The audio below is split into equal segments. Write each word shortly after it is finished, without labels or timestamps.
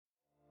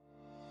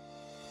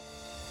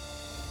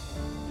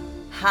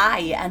Hi,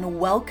 and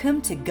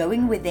welcome to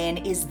Going Within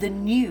is the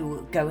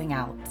new Going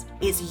Out.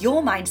 It's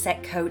your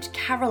mindset coach,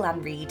 Carol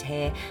Ann Reid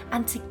here,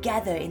 and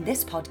together in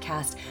this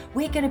podcast,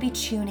 we're going to be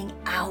tuning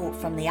out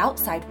from the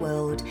outside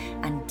world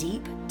and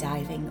deep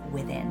diving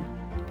within.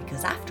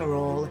 Because after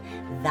all,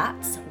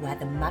 that's where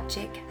the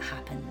magic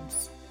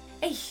happens.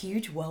 A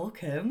huge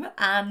welcome,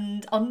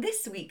 and on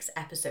this week's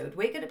episode,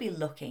 we're going to be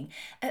looking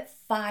at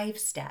 5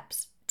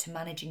 steps to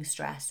managing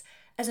stress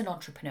as an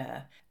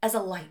entrepreneur, as a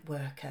light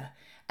worker,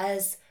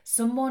 as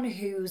someone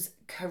whose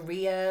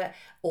career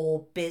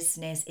or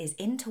business is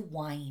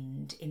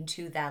intertwined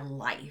into their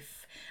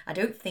life. I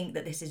don't think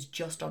that this is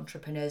just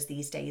entrepreneurs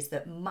these days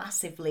that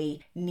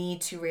massively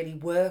need to really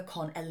work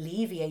on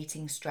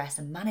alleviating stress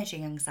and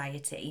managing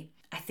anxiety.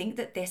 I think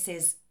that this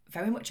is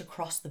very much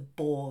across the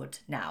board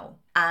now.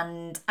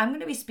 And I'm going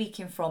to be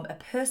speaking from a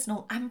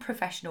personal and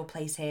professional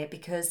place here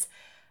because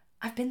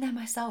I've been there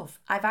myself.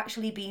 I've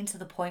actually been to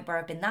the point where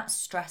I've been that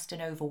stressed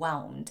and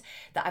overwhelmed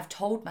that I've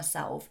told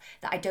myself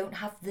that I don't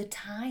have the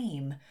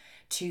time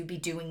to be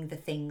doing the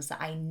things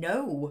that I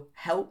know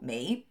help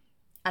me.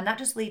 And that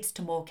just leads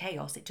to more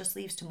chaos. It just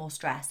leads to more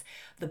stress.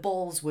 The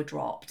balls were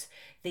dropped.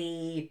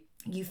 You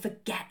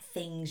forget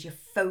things, your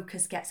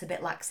focus gets a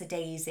bit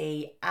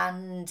lackadaisy,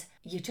 and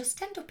you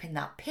just end up in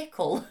that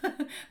pickle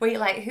where you're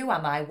like, who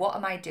am I? What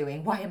am I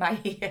doing? Why am I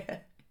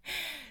here?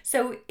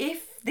 So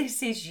if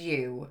this is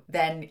you,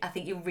 then I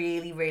think you're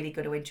really, really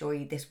going to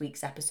enjoy this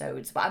week's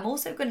episodes. But I'm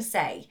also going to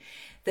say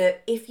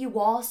that if you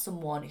are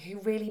someone who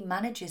really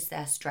manages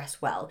their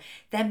stress well,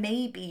 there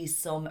may be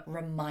some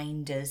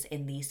reminders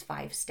in these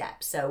 5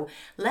 steps. So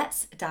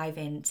let's dive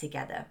in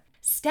together.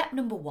 Step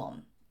number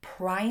 1,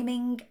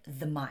 priming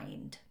the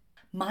mind.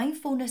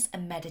 Mindfulness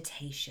and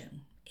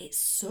meditation. It's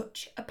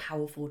such a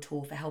powerful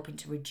tool for helping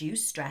to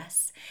reduce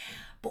stress,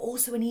 but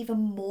also an even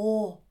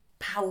more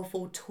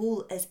powerful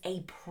tool as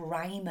a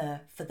primer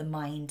for the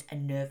mind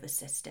and nervous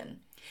system.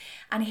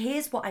 And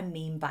here's what I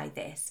mean by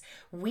this.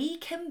 We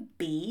can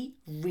be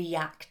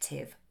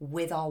reactive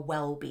with our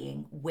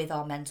well-being, with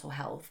our mental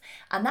health.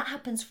 And that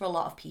happens for a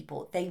lot of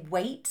people. They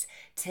wait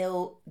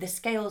till the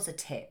scales are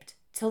tipped,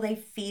 till they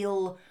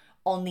feel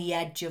on the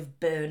edge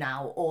of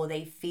burnout or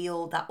they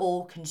feel that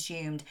all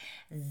consumed,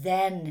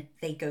 then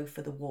they go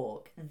for the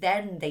walk,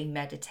 then they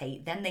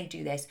meditate, then they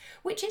do this,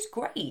 which is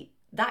great.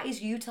 That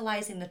is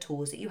utilizing the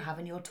tools that you have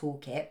in your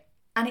toolkit,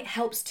 and it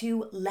helps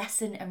to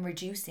lessen and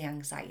reduce the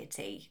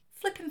anxiety.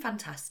 Flipping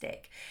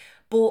fantastic.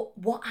 But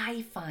what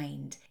I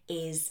find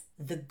is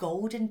the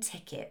golden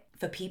ticket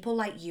for people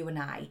like you and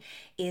I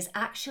is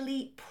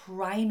actually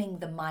priming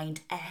the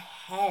mind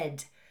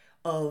ahead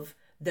of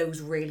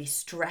those really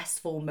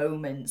stressful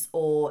moments,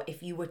 or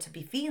if you were to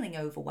be feeling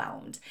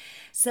overwhelmed.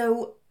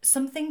 So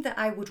something that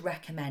I would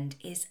recommend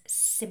is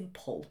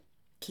simple.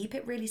 Keep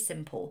it really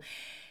simple.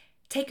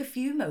 Take a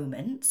few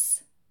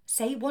moments,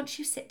 say once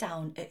you sit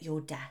down at your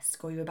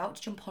desk or you're about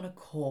to jump on a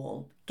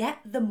call, get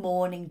the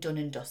morning done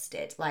and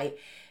dusted. Like,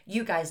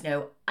 you guys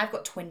know, I've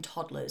got twin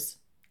toddlers.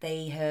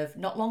 They have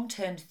not long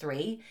turned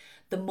 3.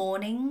 The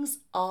mornings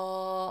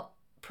are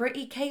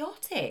pretty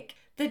chaotic.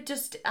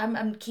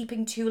 I'm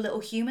keeping 2 little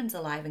humans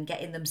alive and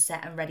getting them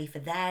set and ready for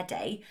their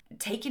day.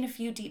 Taking a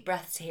few deep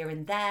breaths here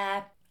and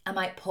there. I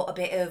might put a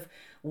bit of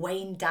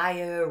Wayne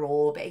Dyer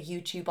or a bit of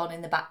YouTube on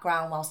in the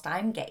background whilst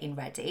I'm getting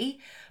ready.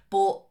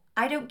 But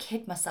I don't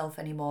kid myself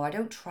anymore. I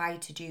don't try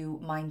to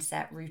do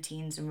mindset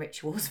routines and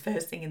rituals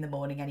first thing in the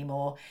morning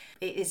anymore.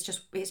 It's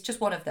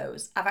just one of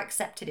those. I've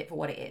accepted it for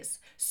what it is.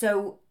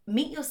 So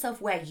meet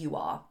yourself where you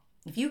are.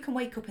 If you can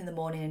wake up in the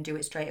morning and do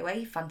it straight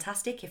away,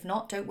 fantastic. If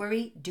not, don't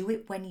worry. Do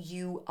it when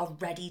you are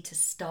ready to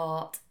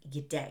start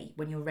your day,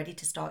 when you're ready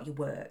to start your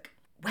work.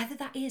 Whether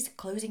that is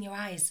closing your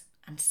eyes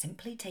and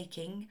simply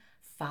taking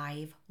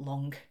 5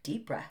 long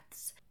deep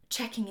breaths,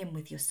 checking in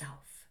with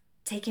yourself,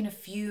 taking a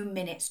few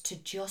minutes to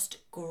just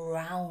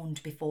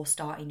ground before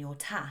starting your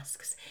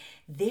tasks.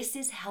 This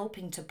is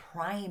helping to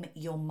prime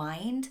your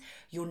mind,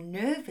 your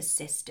nervous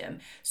system,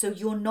 so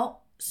you're not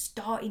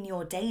starting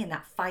your day in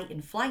that fight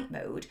and flight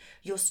mode.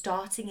 You're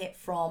starting it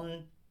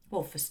from,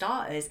 well, for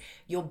starters,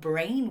 your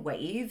brain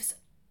waves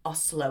are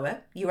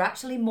slower. You're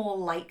actually more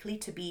likely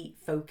to be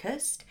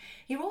focused.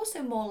 You're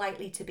also more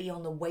likely to be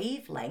on the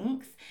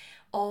wavelength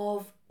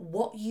of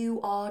what you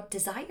are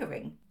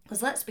desiring.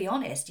 Because let's be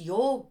honest,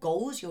 your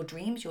goals, your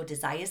dreams, your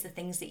desires, the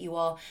things that you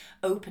are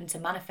open to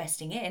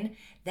manifesting in,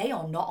 they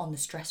are not on the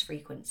stress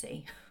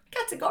frequency.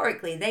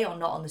 Categorically, they are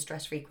not on the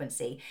stress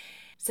frequency.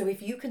 So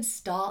if you can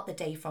start the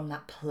day from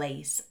that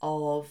place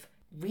of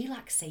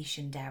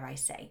relaxation, dare I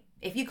say.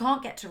 If you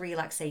can't get to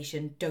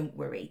relaxation, don't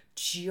worry.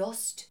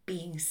 Just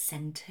being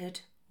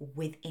centered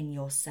within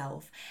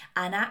yourself.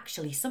 And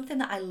actually, something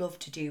that I love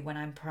to do when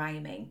I'm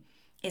priming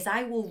is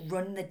I will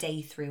run the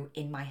day through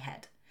in my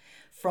head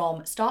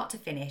from start to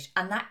finish.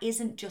 And that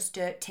isn't just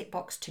a tick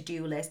box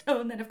to-do list. Oh,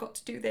 and then I've got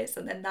to do this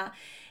and then that.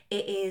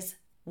 It is,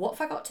 what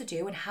have I got to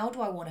do and how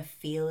do I want to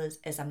feel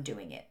as I'm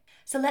doing it?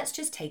 So let's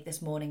just take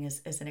this morning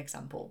as an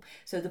example.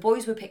 So the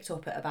boys were picked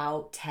up at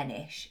about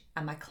 10ish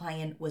and my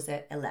client was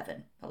at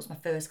 11. That was my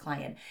first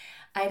client.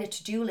 I had a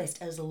to-do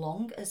list as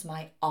long as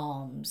my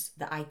arms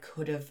that I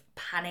could have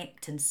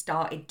panicked and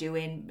started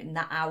doing in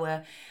that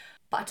hour.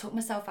 But I took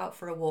myself out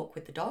for a walk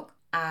with the dog.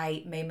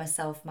 I made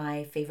myself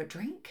my favourite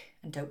drink.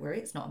 And don't worry,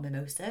 it's not a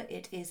mimosa.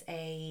 It is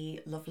a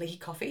lovely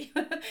coffee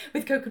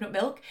with coconut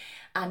milk.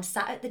 And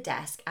sat at the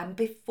desk. And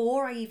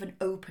before I even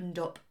opened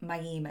up my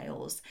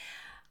emails,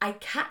 I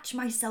catch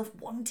myself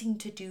wanting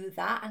to do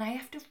that. And I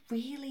have to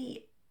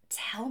really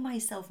tell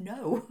myself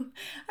no.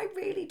 I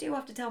really do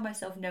have to tell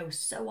myself no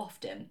so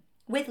often.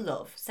 With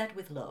love, said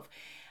with love.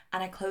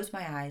 And I close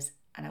my eyes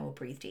and I will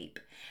breathe deep.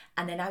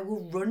 And then I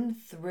will run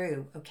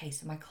through, okay,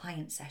 so my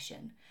client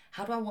session,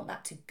 how do I want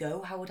that to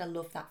go? How would I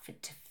love that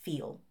to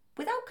feel?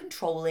 Without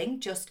controlling,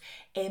 just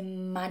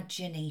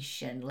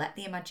imagination. Let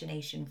the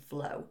imagination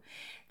flow.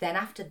 Then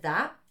after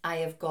that, I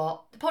have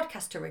got the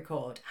podcast to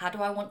record. How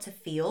do I want to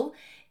feel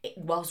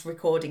whilst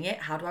recording it?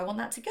 How do I want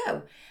that to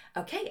go?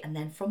 Okay, and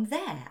then from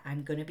there,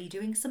 I'm going to be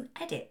doing some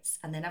edits.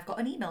 And then I've got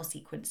an email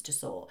sequence to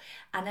sort.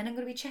 And then I'm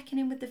going to be checking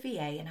in with the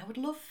VA. And I would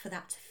love for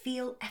that to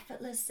feel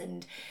effortless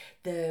and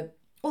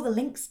all the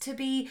links to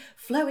be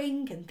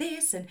flowing and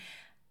this.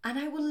 And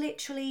I will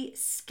literally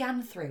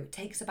scan through. It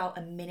takes about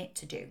a minute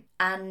to do.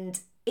 And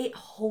it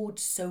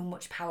holds so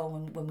much power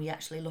when we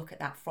actually look at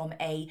that from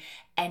a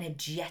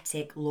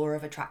energetic law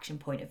of attraction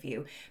point of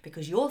view,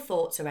 because your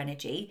thoughts are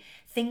energy,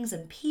 things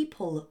and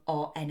people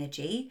are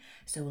energy.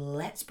 So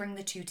let's bring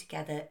the two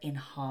together in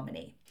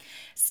harmony.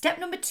 Step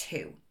number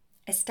 2,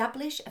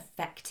 establish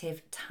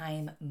effective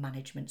time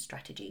management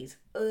strategies.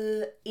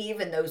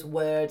 Even those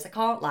words, I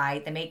can't lie,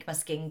 they make my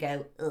skin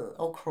go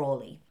all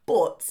crawly.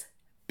 But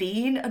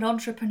being an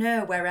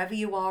entrepreneur, wherever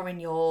you are in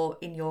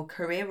your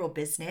career or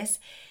business,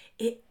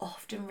 it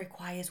often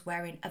requires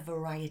wearing a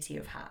variety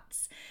of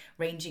hats,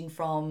 ranging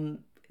from,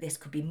 this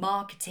could be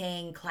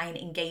marketing, client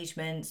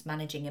engagements,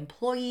 managing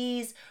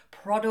employees,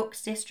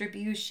 products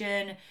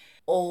distribution,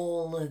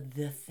 all of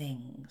the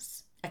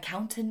things.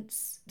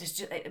 Accountants,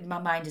 my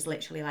mind is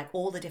literally like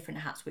all the different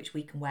hats which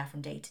we can wear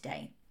from day to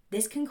day.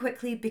 This can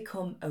quickly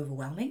become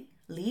overwhelming,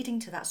 leading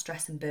to that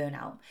stress and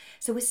burnout.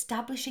 So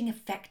establishing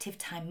effective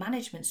time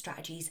management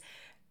strategies,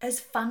 as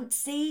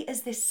fancy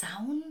as this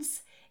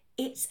sounds,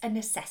 it's a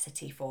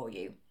necessity for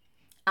you.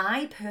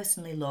 I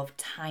personally love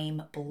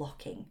time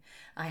blocking.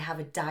 I have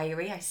a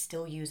diary. I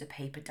still use a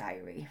paper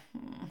diary.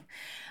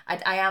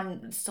 I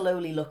am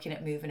slowly looking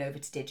at moving over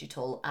to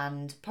digital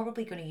and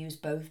probably going to use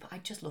both, but I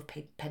just love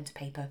pen to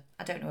paper.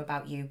 I don't know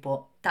about you,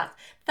 but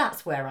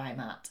that's where I'm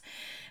at.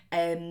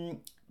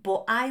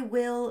 But I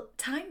will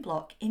time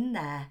block in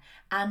there,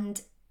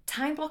 and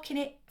time blocking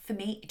it for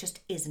me, it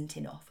just isn't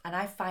enough. And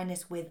I find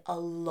this with a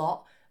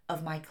lot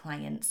of my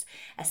clients,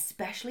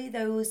 especially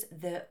those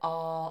that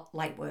are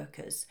light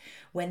workers.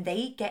 When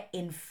they get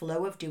in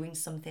flow of doing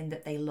something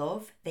that they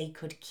love, they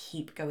could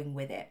keep going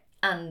with it.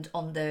 And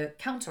on the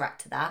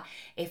counteract to that,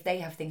 if they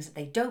have things that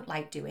they don't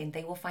like doing,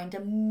 they will find a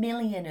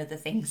million other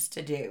things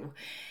to do.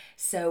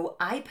 So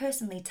I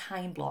personally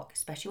time block,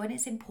 especially when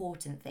it's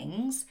important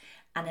things,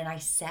 and then I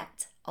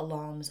set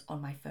alarms on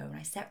my phone.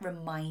 I set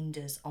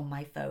reminders on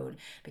my phone,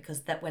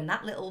 because that when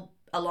that little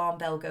alarm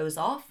bell goes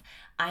off,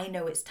 I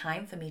know it's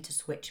time for me to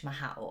switch my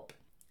hat up.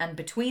 And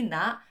between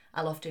that,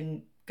 I'll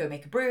often go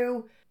make a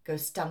brew, go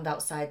stand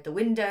outside the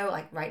window.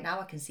 Like right now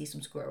I can see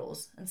some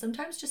squirrels, and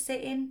sometimes just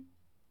sitting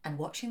and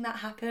watching that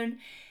happen,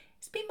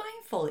 it's be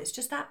mindful. It's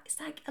just that, it's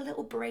like a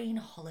little brain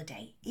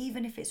holiday,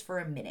 even if it's for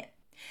a minute.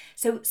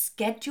 So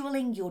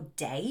scheduling your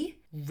day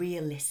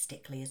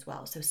realistically as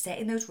well. So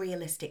setting those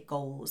realistic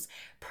goals,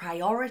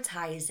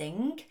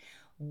 prioritizing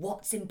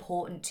what's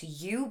important to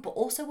you, but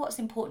also what's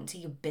important to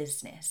your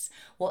business,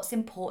 what's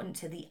important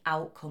to the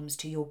outcomes,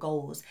 to your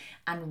goals,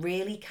 and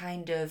really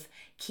kind of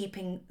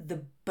keeping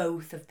the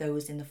both of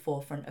those in the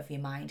forefront of your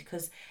mind.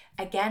 Because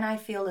again, I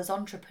feel as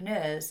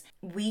entrepreneurs,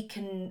 we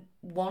can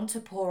want to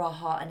pour our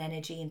heart and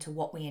energy into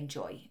what we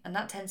enjoy. And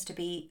that tends to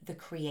be the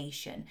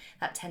creation.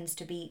 That tends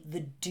to be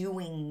the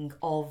doing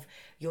of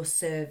your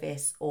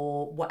service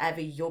or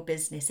whatever your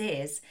business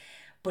is.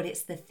 But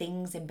it's the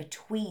things in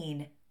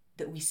between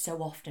that we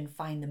so often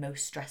find the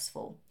most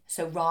stressful.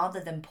 So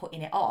rather than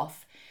putting it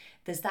off,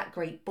 there's that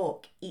great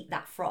book, Eat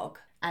That Frog.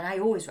 And I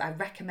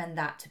recommend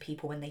that to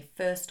people when they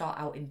first start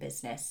out in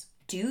business.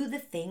 Do the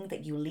thing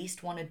that you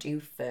least want to do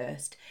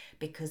first,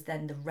 because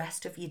then the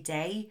rest of your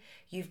day,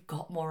 you've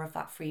got more of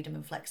that freedom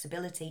and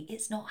flexibility.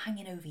 It's not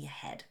hanging over your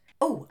head.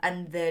 Oh,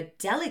 and the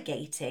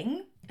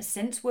delegating,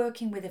 since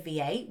working with a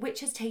VA,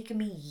 which has taken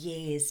me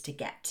years to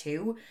get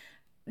to,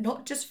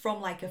 not just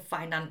from like a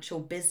financial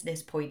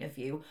business point of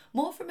view,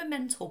 more from a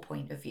mental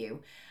point of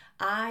view.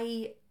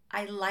 I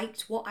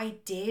liked what I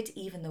did,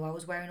 even though I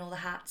was wearing all the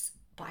hats,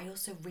 but I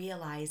also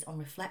realized on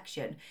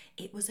reflection,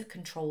 it was a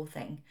control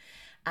thing.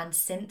 And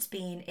since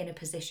being in a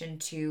position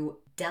to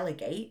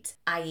delegate,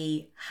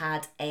 I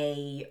had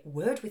a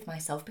word with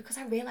myself, because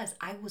I realized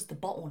I was the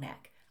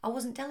bottleneck. I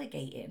wasn't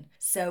delegating.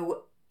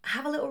 So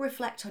have a little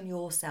reflect on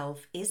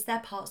yourself. Is there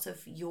parts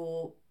of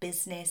your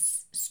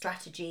business,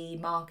 strategy,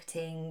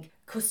 marketing,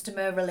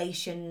 customer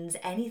relations,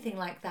 anything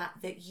like that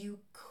that you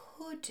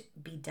could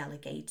be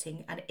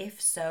delegating? And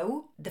if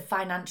so, the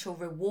financial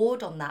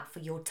reward on that for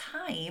your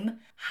time,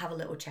 have a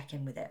little check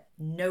in with it.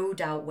 No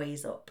doubt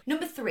weighs up.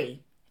 Number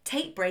 3,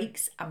 take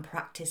breaks and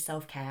practice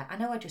self-care. I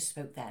know I just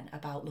spoke then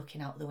about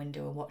looking out the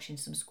window and watching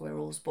some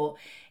squirrels, but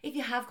if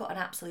you have got an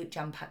absolute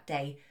jam-packed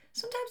day,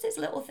 sometimes it's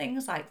little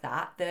things like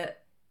that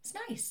it's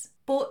nice.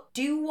 But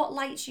do what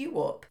lights you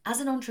up.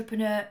 As an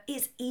entrepreneur,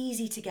 it's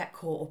easy to get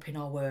caught up in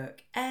our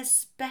work,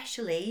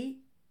 especially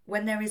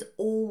when there is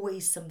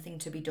always something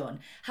to be done.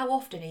 How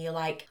often are you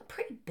like, I'm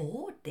pretty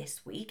bored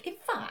this week? In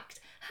fact,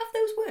 have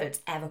those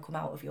words ever come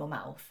out of your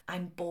mouth?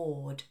 I'm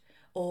bored.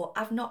 Or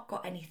I've not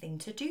got anything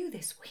to do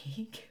this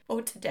week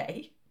or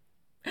today.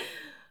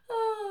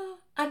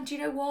 And do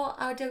you know what?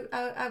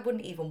 I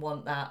wouldn't even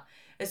want that.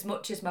 As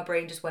much as my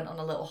brain just went on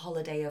a little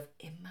holiday of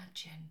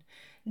imagine.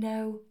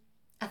 No,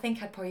 I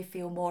think I'd probably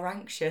feel more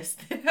anxious.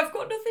 I've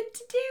got nothing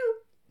to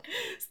do.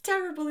 It's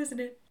terrible, isn't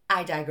it?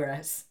 I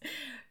digress.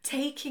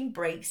 Taking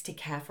breaks to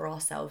care for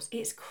ourselves,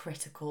 it's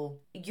critical.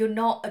 You're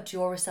not a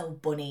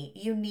Duracell bunny.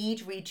 You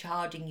need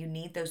recharging, you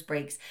need those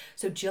breaks.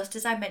 So just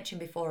as I mentioned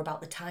before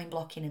about the time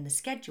blocking and the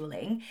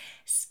scheduling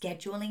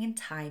in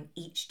time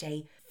each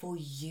day for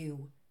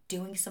you.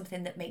 Doing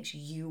something that makes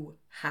you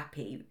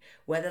happy,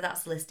 whether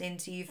that's listening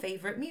to your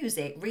favourite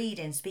music,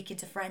 reading, speaking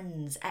to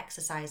friends,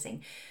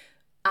 exercising.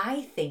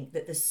 I think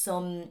that there's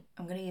some,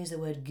 I'm going to use the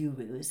word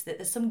gurus, that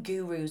there's some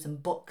gurus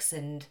and books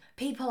and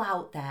people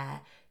out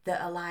there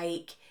that are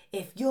like,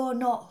 if you're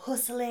not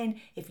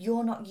hustling, if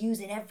you're not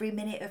using every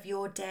minute of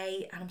your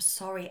day, and I'm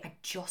sorry, I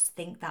just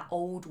think that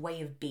old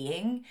way of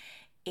being,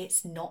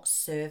 it's not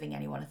serving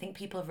anyone. I think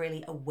people have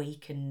really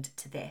awakened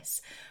to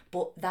this,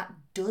 but that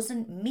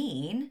doesn't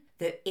mean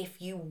that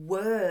if you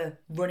were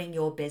running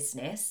your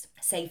business,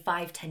 say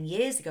 5-10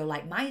 years ago,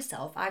 like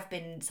myself, I've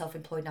been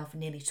self-employed now for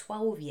nearly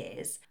 12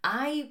 years.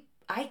 I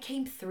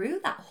came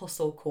through that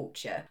hustle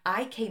culture.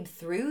 I came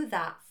through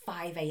that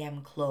 5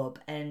 a.m. club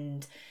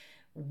and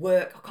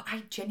work.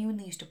 I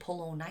genuinely used to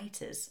pull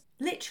all-nighters.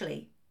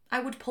 Literally, I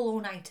would pull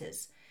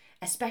all-nighters.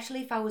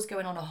 Especially if I was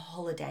going on a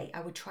holiday,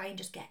 I would try and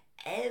just get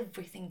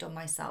everything done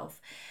myself.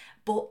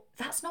 But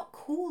that's not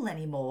cool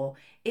anymore.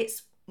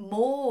 It's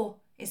more,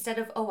 instead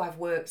of, I've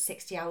worked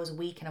 60 hours a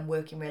week and I'm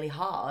working really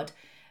hard,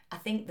 I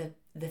think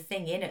the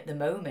thing in at the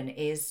moment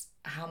is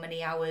how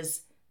many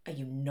hours are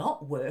you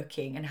not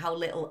working and how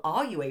little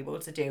are you able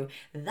to do?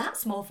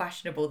 That's more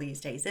fashionable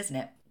these days, isn't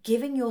it?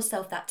 Giving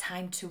yourself that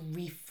time to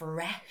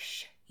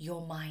refresh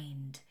your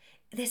mind.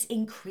 This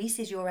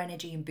increases your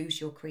energy and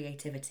boosts your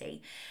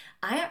creativity.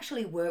 I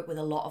actually work with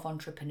a lot of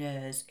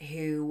entrepreneurs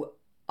who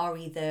are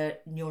either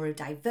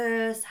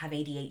neurodiverse, have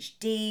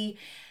ADHD,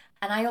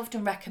 and I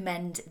often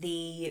recommend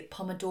the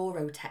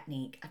Pomodoro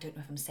technique. I don't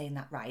know if I'm saying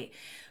that right,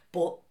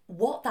 but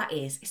what that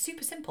is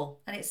super simple,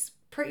 and it's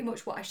pretty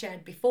much what I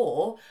shared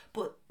before.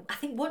 But I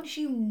think once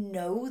you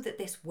know that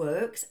this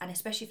works, and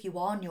especially if you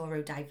are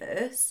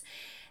neurodiverse,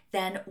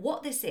 then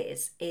what this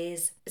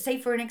is, say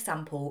for an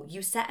example,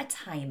 you set a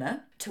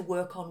timer to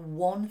work on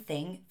one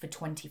thing for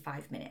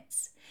 25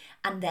 minutes.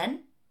 And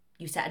then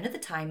you set another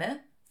timer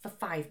for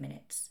 5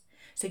 minutes.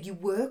 So you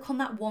work on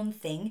that one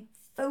thing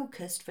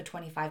focused for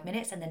 25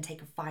 minutes and then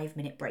take a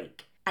 5-minute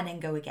break and then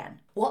go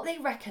again. What they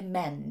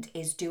recommend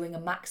is doing a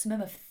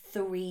maximum of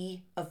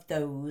 3 of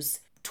those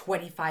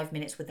 25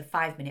 minutes with a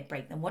 5-minute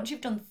break. Then once you've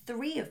done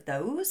 3 of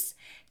those,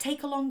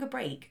 take a longer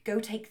break.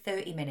 Go take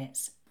 30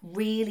 minutes.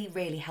 Really,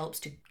 really helps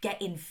to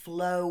get in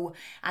flow.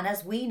 And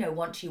as we know,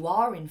 once you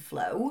are in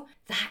flow,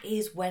 that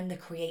is when the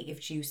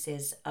creative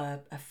juices are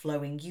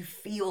flowing. You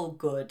feel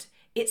good.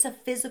 It's a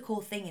physical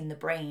thing in the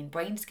brain.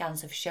 Brain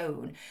scans have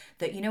shown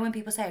that, when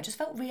people say, I just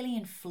felt really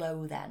in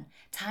flow then.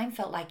 Time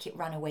felt like it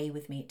ran away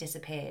with me, it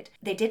disappeared.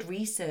 They did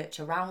research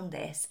around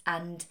this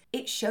and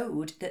it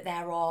showed that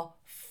there are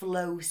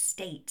flow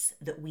states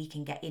that we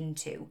can get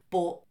into.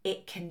 But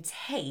it can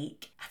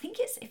take, I think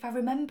it's, if I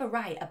remember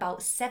right,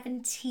 about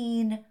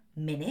 17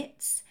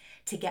 minutes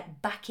to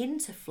get back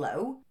into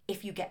flow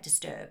if you get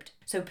disturbed.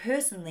 So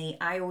personally,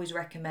 I always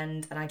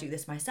recommend, and I do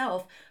this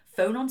myself,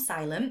 phone on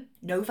silent,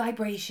 no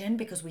vibration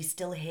because we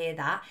still hear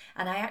that.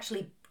 And I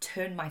actually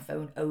turn my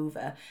phone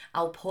over.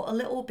 I'll put a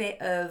little bit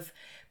of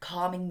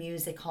calming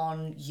music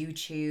on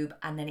YouTube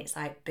and then it's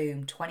like,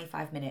 boom,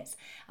 25 minutes.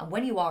 And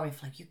when you are in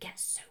flow, you get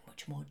so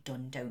much more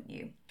done, don't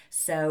you?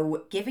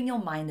 So giving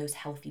your mind those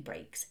healthy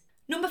breaks.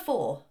 Number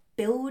 4,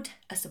 build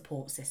a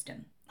support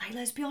system. Like,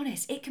 let's be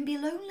honest, it can be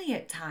lonely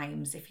at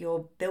times if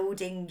you're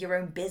building your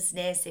own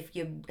business,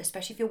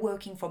 especially if you're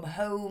working from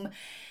home.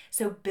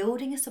 So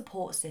building a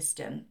support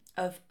system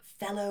of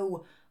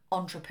fellow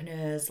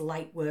entrepreneurs,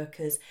 light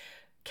workers,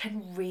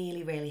 can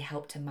really, really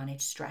help to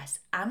manage stress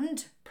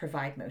and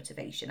provide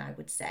motivation, I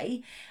would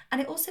say. And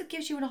it also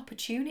gives you an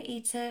opportunity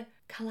to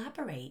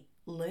collaborate,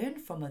 learn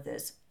from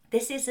others.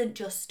 This isn't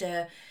just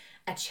a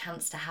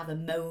chance to have a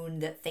moan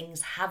that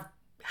things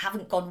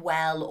haven't gone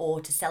well or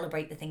to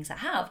celebrate the things that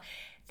have.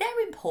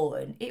 they're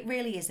important. It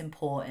really is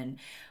important.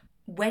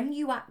 When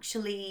you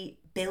actually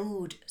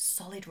build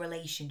solid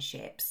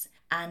relationships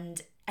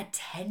and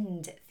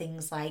attend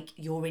things like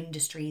your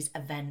industry's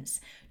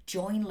events,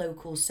 join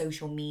local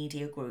social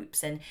media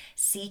groups, and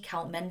seek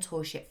out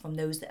mentorship from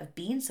those that have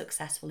been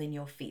successful in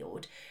your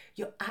field,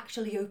 you're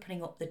actually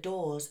opening up the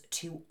doors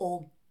to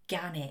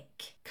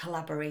organic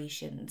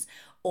collaborations,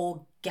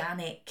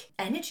 organic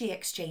energy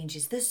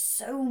exchanges. There's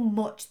so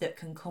much that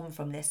can come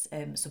from this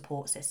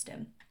support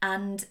system.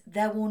 And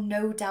there will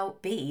no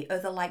doubt be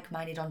other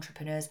like-minded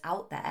entrepreneurs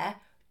out there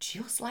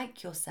just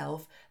like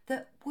yourself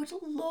that would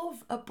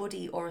love a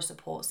buddy or a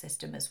support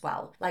system as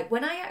well. Like,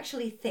 when I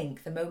actually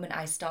think the moment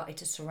I started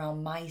to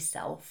surround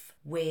myself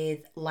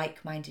with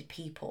like-minded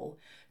people,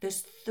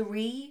 there's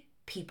 3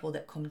 people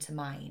that come to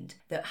mind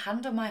that,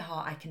 hand on my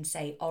heart, I can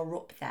say are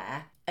up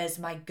there as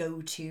my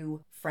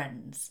go-to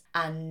friends.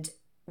 And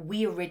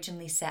we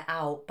originally set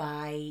out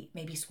by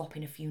maybe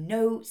swapping a few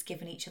notes,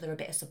 giving each other a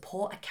bit of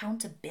support.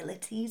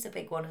 Accountability is a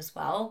big one as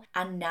well.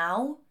 And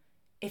now,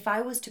 if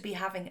I was to be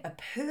having a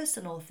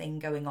personal thing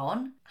going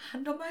on,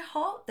 hand on my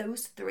heart,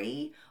 those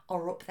 3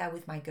 are up there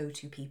with my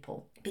go-to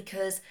people,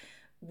 because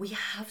we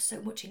have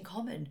so much in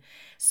common.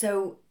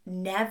 So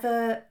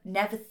never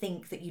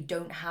think that you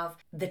don't have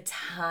the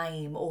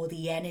time or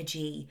the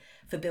energy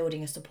for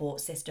building a support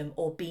system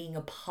or being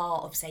a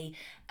part of, say,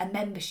 a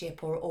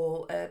membership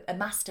or a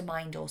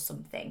mastermind or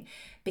something.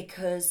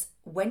 Because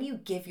when you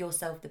give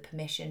yourself the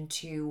permission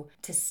to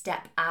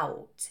step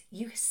out,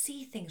 you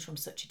see things from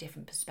such a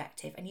different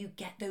perspective and you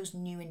get those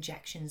new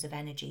injections of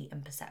energy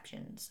and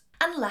perceptions.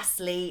 And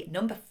lastly,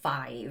 number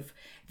 5,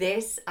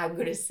 this I'm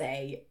going to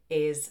say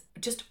is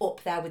just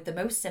up there with the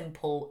most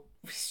simple.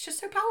 It's just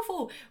so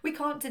powerful. We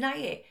can't deny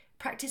it.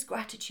 Practice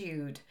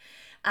gratitude.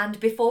 And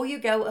before you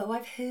go, oh,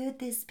 I've heard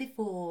this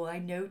before, I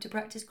know to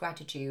practice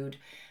gratitude,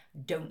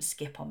 don't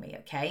skip on me,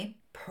 okay?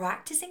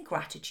 Practicing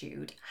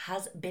gratitude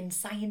has been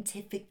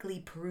scientifically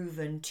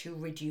proven to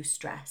reduce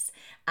stress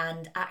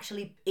and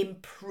actually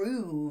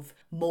improve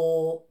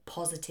more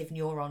positive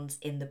neurons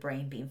in the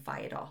brain being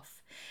fired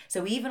off.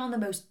 So even on the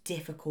most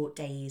difficult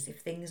days, if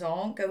things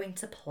aren't going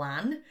to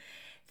plan,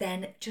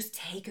 then just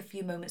take a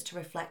few moments to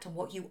reflect on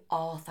what you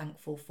are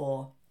thankful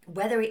for.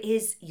 Whether it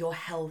is your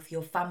health,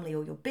 your family,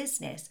 or your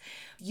business,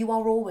 you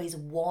are always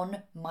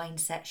one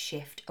mindset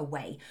shift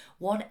away,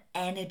 one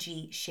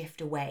energy shift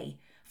away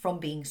from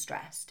being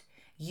stressed.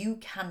 You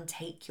can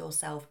take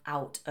yourself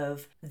out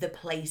of the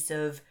place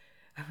of,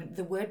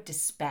 the word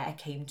despair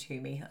came to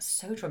me. That's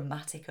so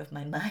dramatic of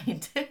my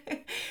mind.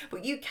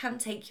 But you can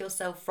take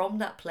yourself from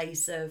that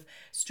place of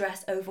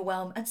stress,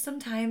 overwhelm, and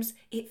sometimes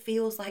it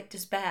feels like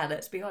despair,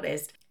 let's be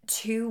honest,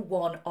 to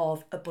one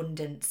of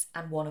abundance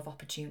and one of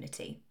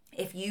opportunity.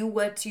 If you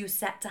were to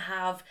set to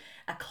have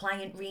a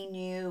client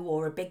renew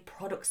or a big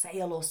product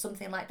sale or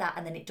something like that,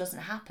 and then it doesn't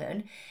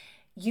happen,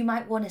 you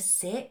might want to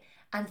sit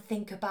and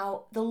think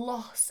about the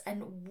loss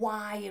and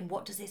why and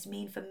what does this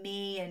mean for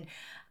me, and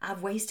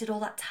I've wasted all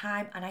that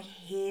time. And I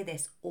hear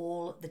this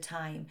all the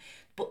time.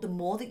 But the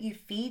more that you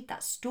feed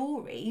that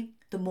story,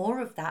 the more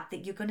of that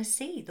you're going to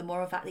see, the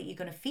more of that you're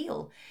going to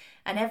feel.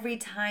 And every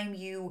time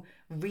you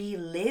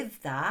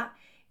relive that,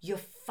 you're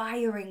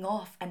firing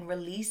off and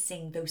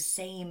releasing those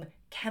same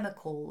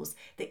chemicals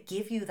that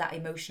give you that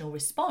emotional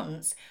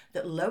response,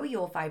 that lower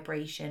your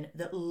vibration,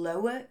 that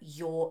lower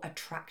your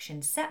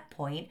attraction set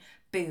point.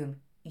 Boom,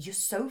 you're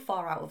so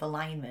far out of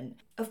alignment.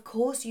 Of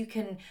course, you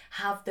can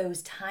have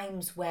those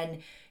times when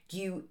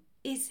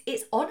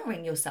it's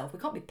honoring yourself. We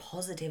can't be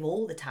positive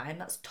all the time.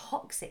 That's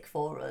toxic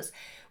for us.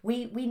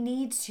 We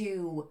need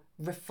to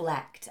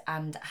reflect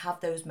and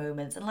have those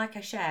moments. And like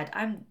I shared,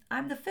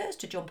 I'm the first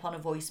to jump on a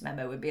voice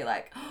memo and be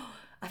like, oh,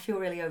 I feel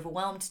really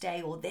overwhelmed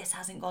today, or this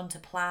hasn't gone to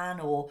plan,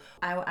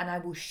 and I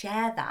will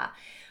share that.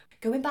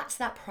 Going back to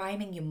that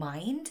priming your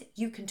mind,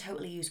 you can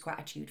totally use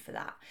gratitude for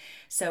that.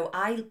 So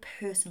I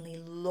personally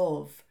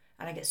love,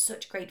 and I get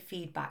such great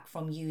feedback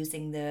from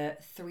using the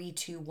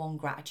 3-2-1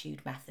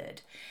 gratitude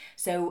method.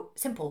 So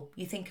simple,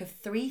 you think of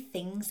 3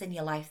 things in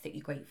your life that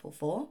you're grateful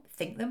for.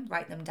 Think them,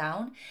 write them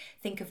down.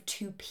 Think of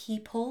 2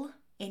 people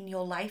in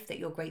your life that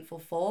you're grateful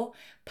for,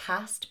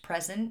 past,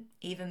 present,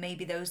 even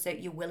maybe those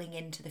that you're willing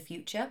into the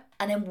future.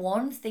 And then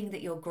 1 thing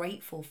that you're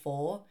grateful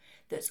for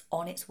that's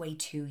on its way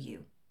to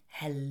you.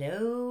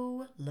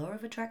 Hello, law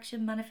of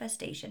attraction,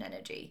 manifestation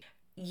energy.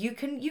 You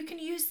can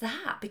use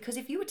that, because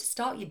if you were to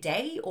start your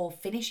day or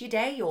finish your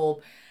day or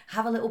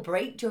have a little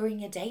break during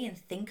your day and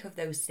think of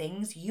those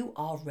things, you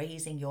are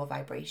raising your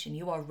vibration.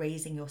 You are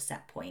raising your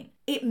set point.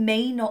 It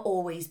may not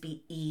always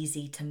be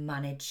easy to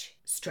manage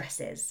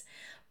stresses,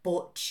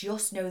 but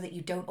just know that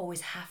you don't always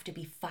have to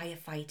be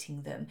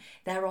firefighting them.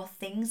 There are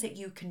things that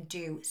you can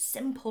do,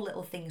 simple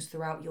little things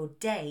throughout your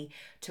day,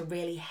 to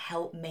really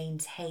help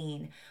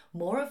maintain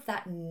more of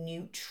that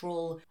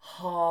neutral,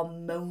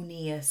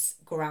 harmonious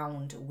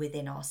ground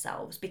within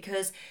ourselves,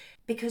 because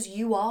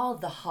you are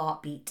the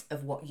heartbeat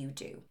of what you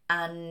do.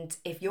 And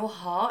if your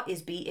heart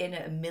is beating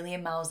at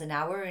 1,000,000 miles an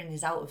hour and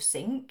is out of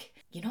sync,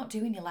 you're not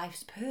doing your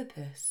life's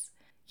purpose.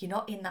 You're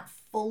not in that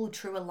full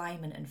true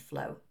alignment and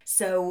flow.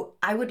 So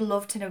I would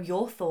love to know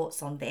your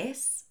thoughts on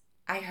this.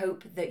 I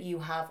hope that you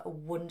have a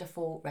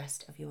wonderful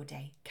rest of your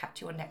day.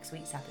 Catch you on next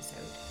week's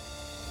episode.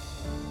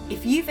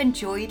 If you've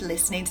enjoyed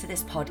listening to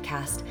this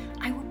podcast,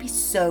 I would be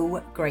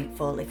so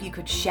grateful if you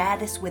could share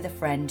this with a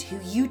friend who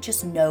you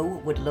just know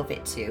would love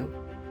it too.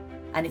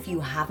 And if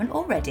you haven't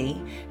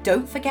already,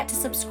 don't forget to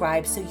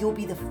subscribe so you'll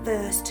be the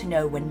first to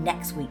know when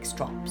next week's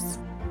drops.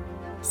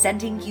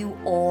 Sending you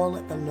all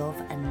the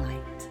love and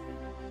light.